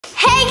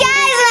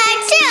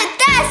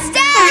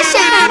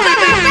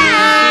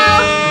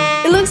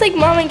It looks like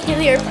Mom and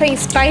Kaylee are playing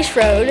Spice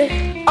Road.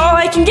 Oh,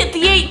 I can get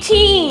the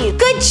 18.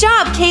 Good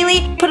job,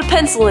 Kaylee. Put a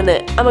pencil in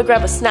it. I'm gonna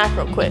grab a snack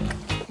real quick.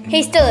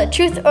 Hey Stella,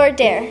 truth or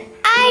dare?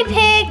 I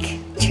pick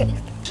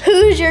truth.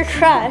 Who's your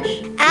crush?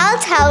 I'll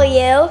tell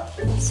you.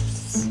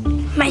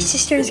 My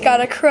sister's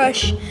got a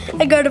crush.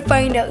 I gotta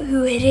find out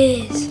who it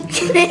is.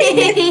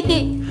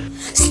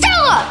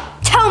 Stella!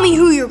 Tell me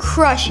who your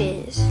crush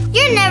is.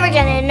 You're never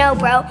gonna know,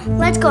 bro.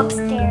 Let's go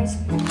upstairs.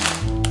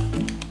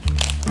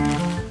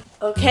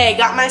 Okay,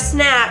 got my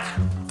snack.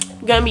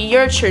 Gonna be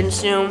your turn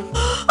soon.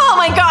 Oh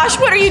my gosh,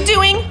 what are you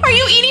doing? Are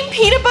you eating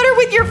peanut butter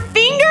with your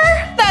finger?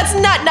 That's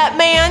nut,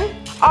 man.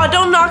 Oh,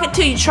 don't knock it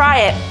till you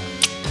try it.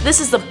 This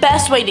is the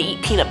best way to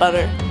eat peanut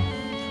butter.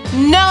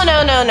 No,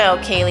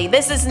 Kaylee.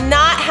 This is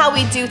not how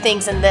we do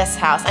things in this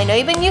house. I know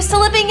you've been used to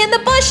living in the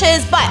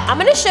bushes, but I'm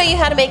gonna show you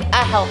how to make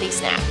a healthy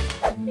snack.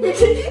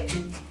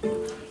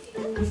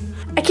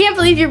 I can't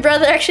believe your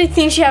brother actually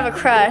thinks you have a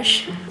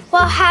crush.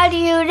 Well, how do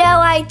you know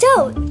I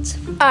don't?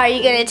 Are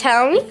you gonna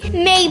tell me?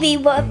 Maybe,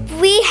 but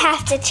we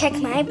have to check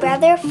my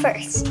brother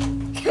first.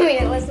 Come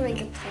here, let's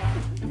make a plan.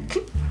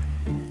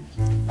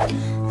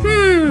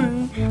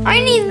 I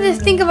need to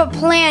think of a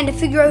plan to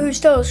figure out who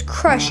Stella's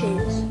crush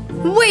is.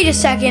 Wait a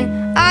second,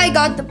 I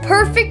got the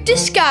perfect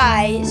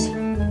disguise.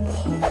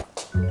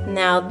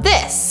 Now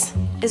this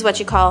is what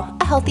you call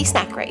a healthy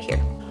snack right here.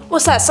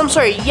 What's that, some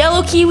sort of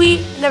yellow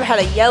kiwi? Never had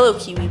a yellow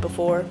kiwi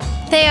before.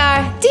 They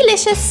are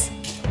delicious.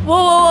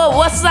 Whoa,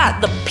 what's that?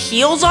 The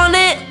peels on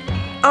it?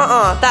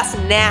 That's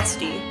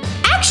nasty.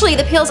 Actually,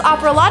 the peels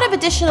offer a lot of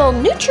additional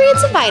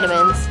nutrients and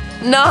vitamins.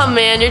 Nah,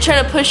 man, you're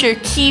trying to push your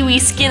kiwi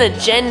skin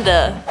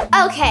agenda.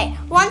 Okay,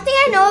 one thing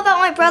I know about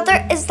my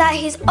brother is that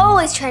he's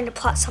always trying to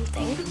plot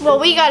something. Well,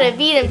 we gotta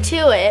beat him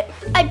to it.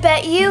 I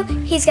bet you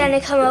he's gonna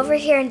come over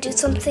here and do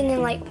something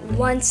in like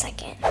 1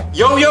 second.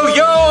 Yo,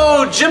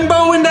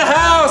 Jimbo in the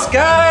house,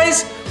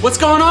 guys. What's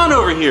going on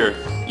over here?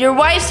 Your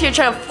wife's here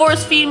trying to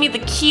force feed me the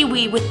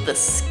kiwi with the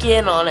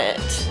skin on it.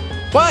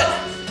 What?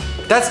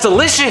 That's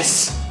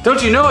delicious.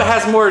 Don't you know it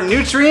has more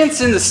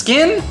nutrients in the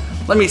skin?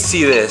 Let me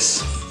see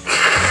this.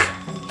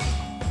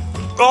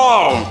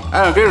 Oh,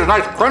 and there's a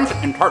nice crunch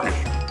and tartness.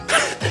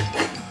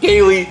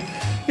 Kaylee,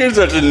 you're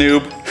such a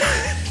noob.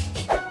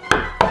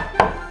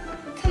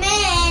 Come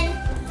in.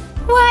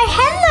 Why,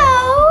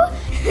 hello.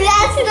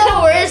 That's the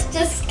worst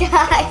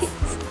disguise.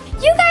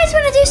 You guys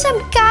want to do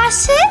some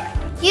gossip?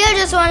 You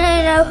just want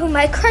to know who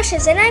my crush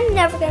is, and I'm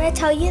never going to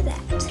tell you that.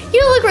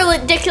 You look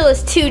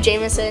ridiculous too,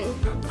 Jameson.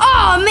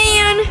 Oh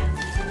man!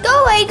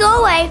 Go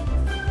away.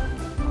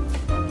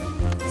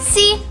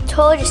 See,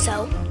 told you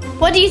so.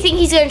 What do you think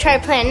he's gonna try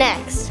to plan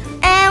next?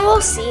 And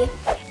we'll see.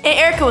 And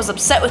Erica was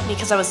upset with me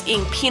because I was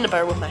eating peanut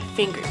butter with my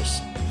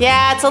fingers.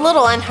 Yeah, it's a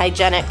little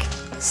unhygienic.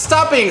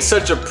 Stop being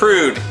such a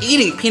prude.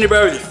 Eating peanut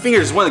butter with your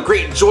fingers is one of the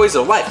great joys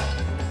of life.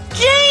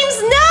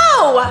 James,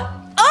 no!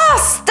 Oh,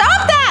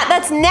 stop that!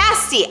 That's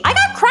nasty. I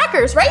got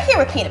crackers right here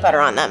with peanut butter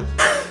on them.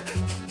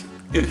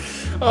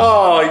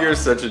 Oh, you're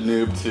such a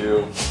noob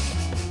too.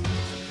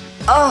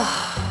 Oh.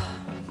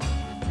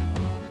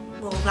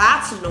 Well,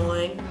 that's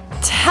annoying.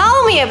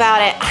 Tell me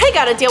about it. I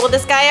gotta deal with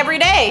this guy every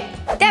day.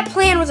 That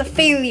plan was a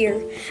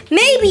failure.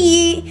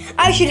 Maybe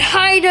I should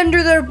hide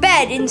under their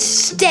bed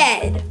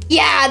instead.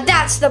 Yeah,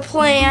 that's the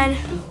plan.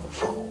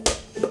 All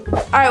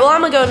right, well, I'm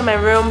gonna go to my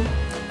room.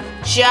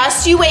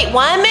 Just you wait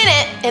 1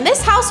 minute. In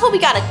this household, we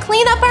gotta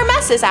clean up our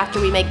messes after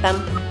we make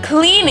them.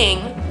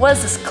 Cleaning? What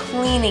is this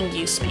cleaning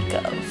you speak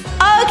of?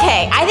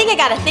 Okay, I think I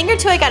got a thing or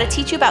two I gotta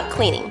teach you about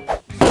cleaning.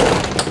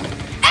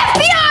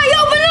 FBI,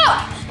 open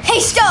up! Hey,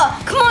 Stella,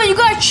 come on, you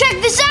gotta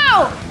check this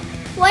out!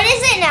 What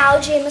is it now,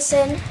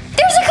 Jameson? There's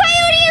a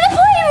coyote in the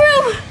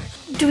playroom!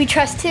 Do we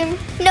trust him?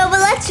 No, but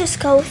let's just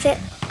go with it.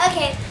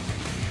 Okay.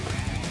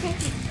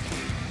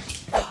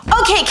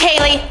 Okay,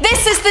 Kaylee,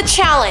 this is the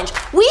challenge.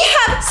 We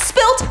have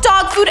spilt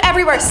dog food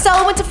everywhere.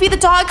 Stella went to feed the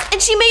dog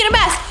and she made a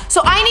mess.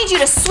 So I need you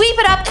to sweep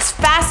it up as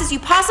fast as you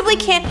possibly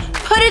can,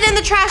 put it in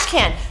the trash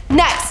can.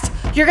 Next,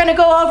 you're gonna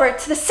go over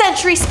to the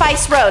Century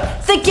Spice Road,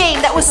 the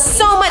game that was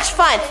so much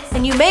fun,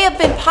 and you may have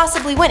been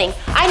possibly winning.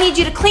 I need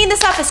you to clean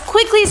this up as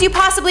quickly as you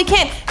possibly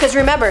can, because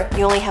remember,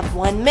 you only have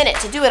 1 minute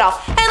to do it all.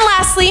 And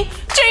lastly,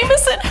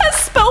 Jameson has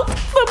spilt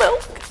the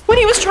milk when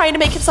he was trying to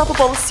make himself a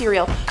bowl of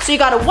cereal. So you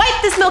gotta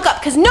wipe this milk up,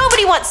 because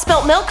nobody wants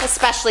spilt milk,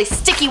 especially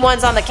sticky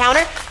ones on the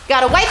counter. You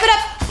gotta wipe it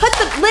up, put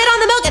the lid on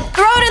the milk, and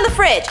throw it in the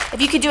fridge.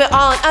 If you could do it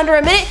all in under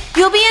a minute,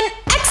 you'll be an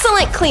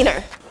excellent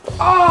cleaner.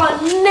 Oh,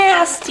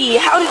 nasty.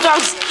 How do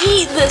dogs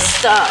eat this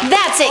stuff?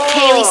 That's it,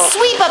 Kaylee.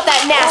 Sweep up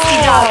that nasty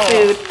dog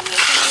food.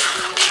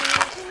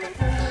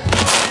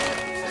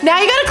 Now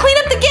you gotta clean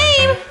up the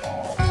game.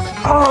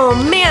 Oh,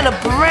 man, a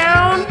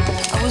brown.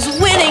 I was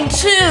winning,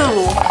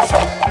 too.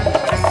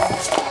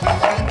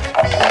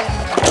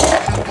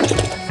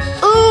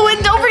 Ooh,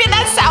 and don't forget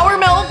that sour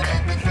milk.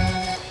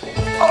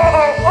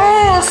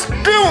 Oh,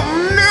 spilled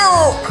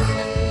milk.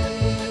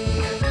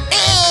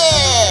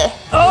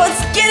 Oh,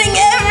 it's getting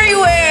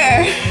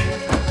everywhere!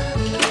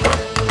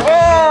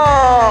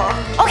 Oh.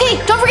 Okay,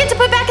 don't forget to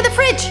put it back in the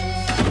fridge.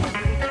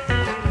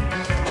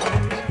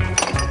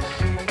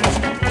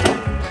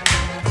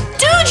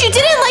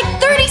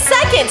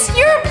 Congratulations!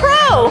 You're a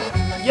pro!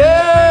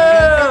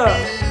 Yeah!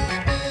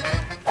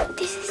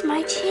 This is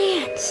my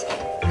chance.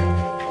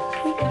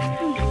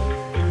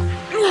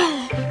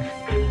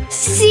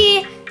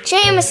 See,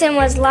 Jameson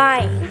was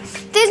lying.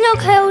 There's no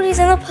coyotes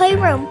in the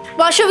playroom.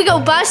 Well, should we go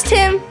bust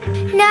him?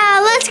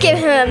 Nah, let's give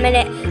him a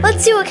minute.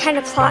 Let's see what kind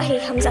of plot he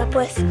comes up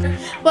with.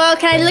 Well,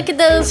 can I look at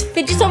those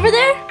fidgets over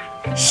there?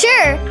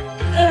 Sure.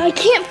 I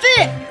can't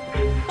fit.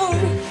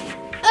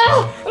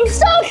 Oh, I'm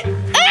stuck.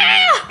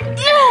 Ah!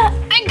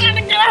 I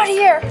gotta get out of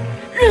here.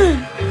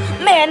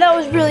 Man, that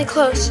was really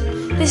close.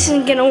 This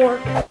isn't gonna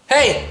work.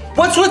 Hey,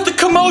 what's with the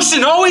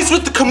commotion? Always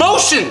with the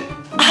commotion!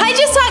 I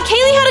just taught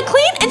Kaylee how to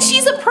clean and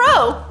she's a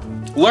pro.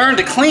 Learn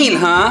to clean,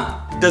 huh?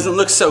 Doesn't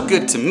look so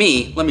good to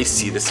me. Let me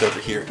see this over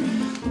here.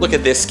 Look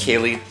at this,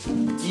 Kaylee.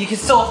 You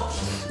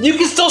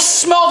can still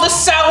smell the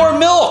sour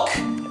milk.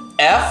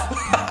 F.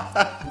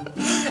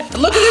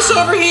 Look at this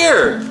over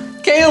here.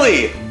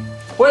 Kaylee,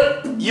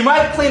 what? You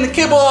might clean the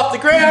kibble off the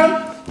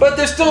ground, but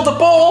there's still the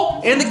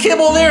bowl and the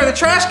kibble there in the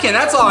trash can.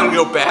 That's all I'm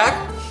gonna go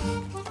back.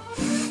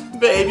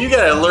 Babe, you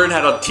gotta learn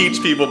how to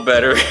teach people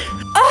better.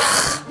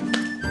 Ugh.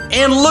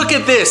 And look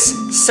at this,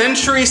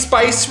 Century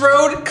Spice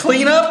Road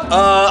cleanup?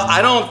 I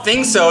don't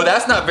think so.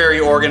 That's not very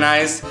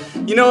organized.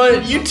 You know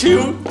what, you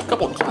two, a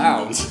couple of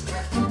clowns.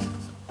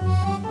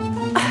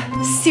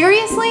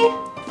 Seriously?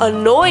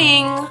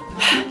 Annoying.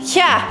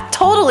 Yeah,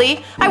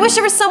 totally. I wish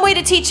there was some way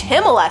to teach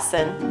him a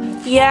lesson.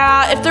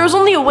 Yeah, if there was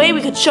only a way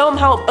we could show him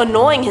how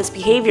annoying his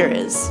behavior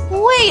is.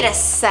 Wait a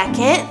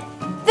second.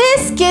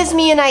 This gives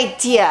me an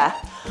idea.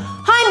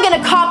 I'm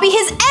gonna copy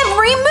his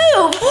every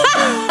move.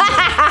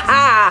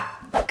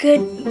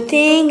 Good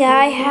thing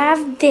I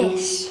have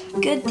this.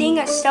 Good thing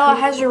that Stella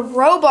has her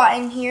robot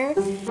in here.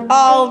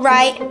 All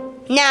right,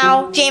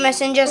 now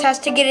Jameson just has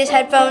to get his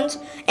headphones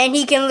and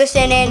he can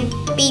listen in.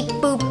 Beep,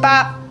 boop,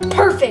 bop.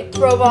 Perfect,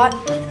 robot.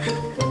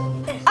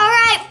 All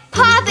right,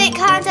 pop it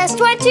contest.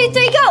 1, 2,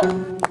 3,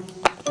 go.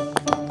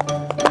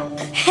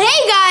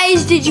 Hey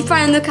guys, did you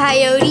find the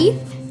coyote?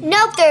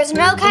 Nope, there's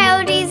no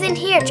coyotes in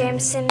here,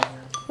 Jameson.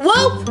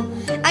 Well,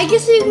 I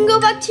guess you can go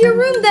back to your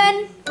room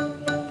then.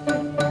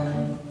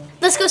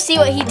 Let's go see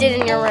what he did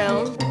in your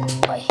room.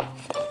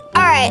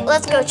 All right,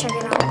 let's go check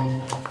it out.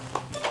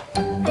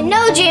 I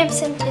know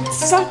Jameson did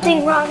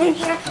something wrong in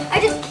here. I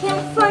just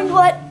can't find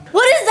what.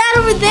 What is that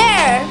over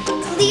there?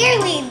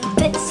 Clearly,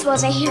 this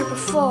wasn't here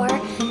before.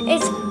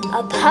 It's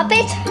a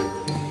puppet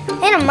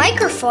and a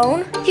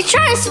microphone. He's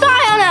trying to spy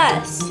on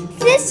us.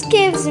 This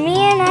gives me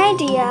an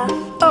idea.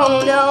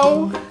 Oh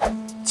no.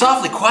 It's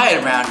awfully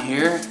quiet around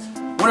here.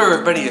 Where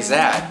everybody is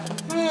at?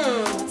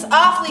 It's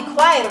awfully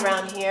quiet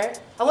around here.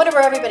 I wonder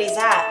where everybody's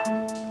at.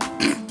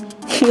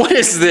 What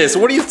is this?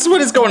 What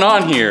is going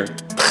on here?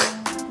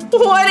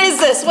 What is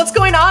this? What's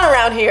going on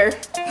around here?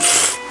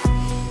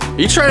 Are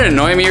you trying to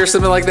annoy me or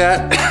something like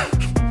that?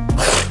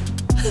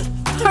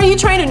 Are you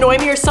trying to annoy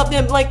me or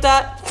something like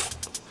that?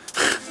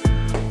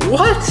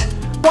 What?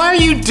 Why are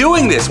you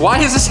doing this? Why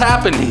is this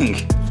happening?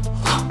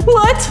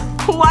 What?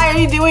 Why are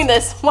you doing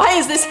this? Why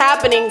is this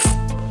happening?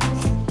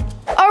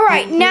 All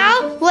right,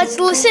 now let's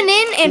listen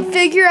in and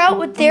figure out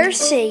what they're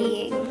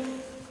saying.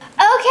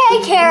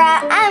 Okay,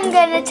 Kara, I'm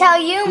gonna tell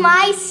you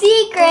my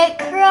secret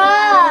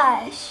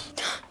crush.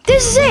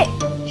 This is it.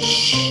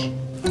 Shh.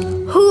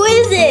 Who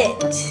is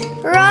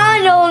it?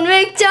 Ronald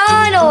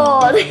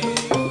McDonald.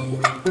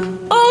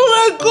 Oh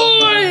my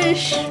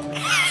gosh.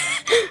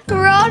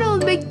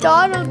 Ronald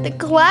McDonald the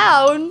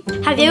clown.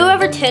 Have you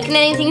ever taken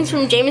anything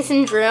from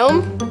Jameson's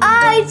room?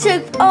 I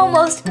took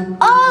almost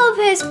all of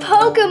his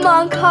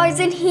Pokemon cards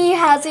and he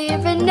hasn't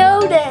even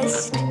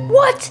noticed.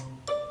 What?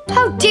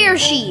 How dare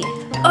she?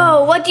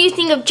 Oh, what do you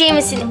think of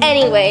Jameson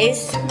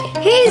anyways?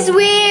 He's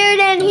weird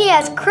and he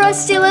has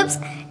crusty lips.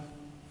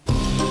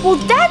 Well,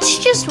 that's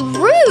just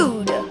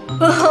rude.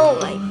 Oh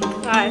my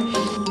gosh.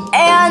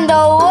 And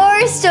the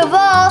worst of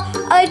all,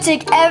 I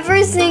took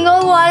every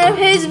single one of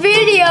his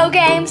video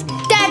games.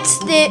 That's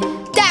it.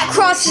 That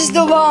crosses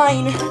the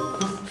line.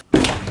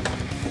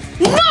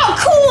 Not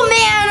cool,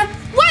 man.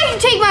 Why did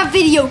you take my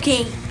video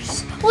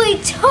games? We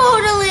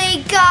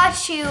totally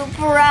got you,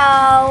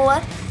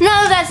 bro.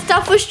 None of that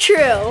stuff was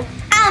true.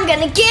 I'm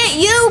gonna get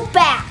you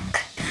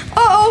back.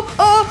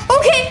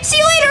 Okay, see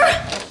you later.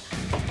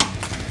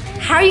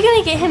 How are you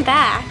gonna get him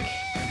back?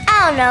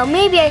 I don't know,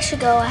 maybe I should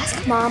go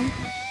ask Mom.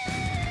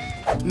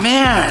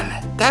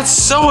 Man, that's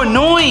so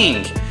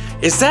annoying.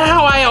 Is that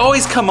how I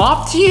always come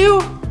off to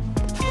you?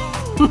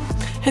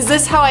 Is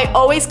this how I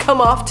always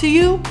come off to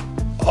you?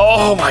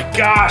 Oh my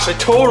gosh, I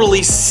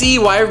totally see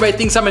why everybody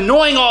thinks I'm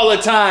annoying all the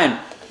time.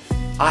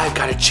 I've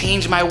got to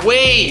change my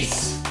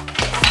ways.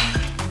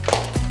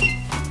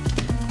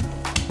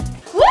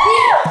 Woo!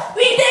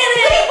 We did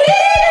it! We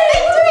did it!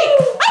 Victory!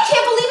 I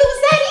can't believe it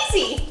was that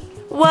easy.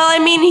 Well, I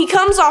mean, he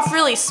comes off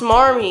really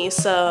smarmy,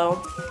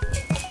 so.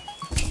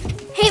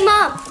 Hey,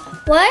 Mom,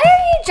 why are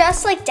you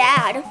dressed like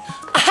Dad?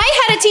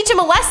 I had to teach him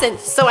a lesson,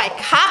 so I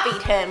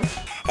copied him.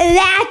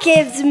 That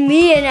gives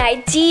me an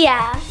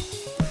idea.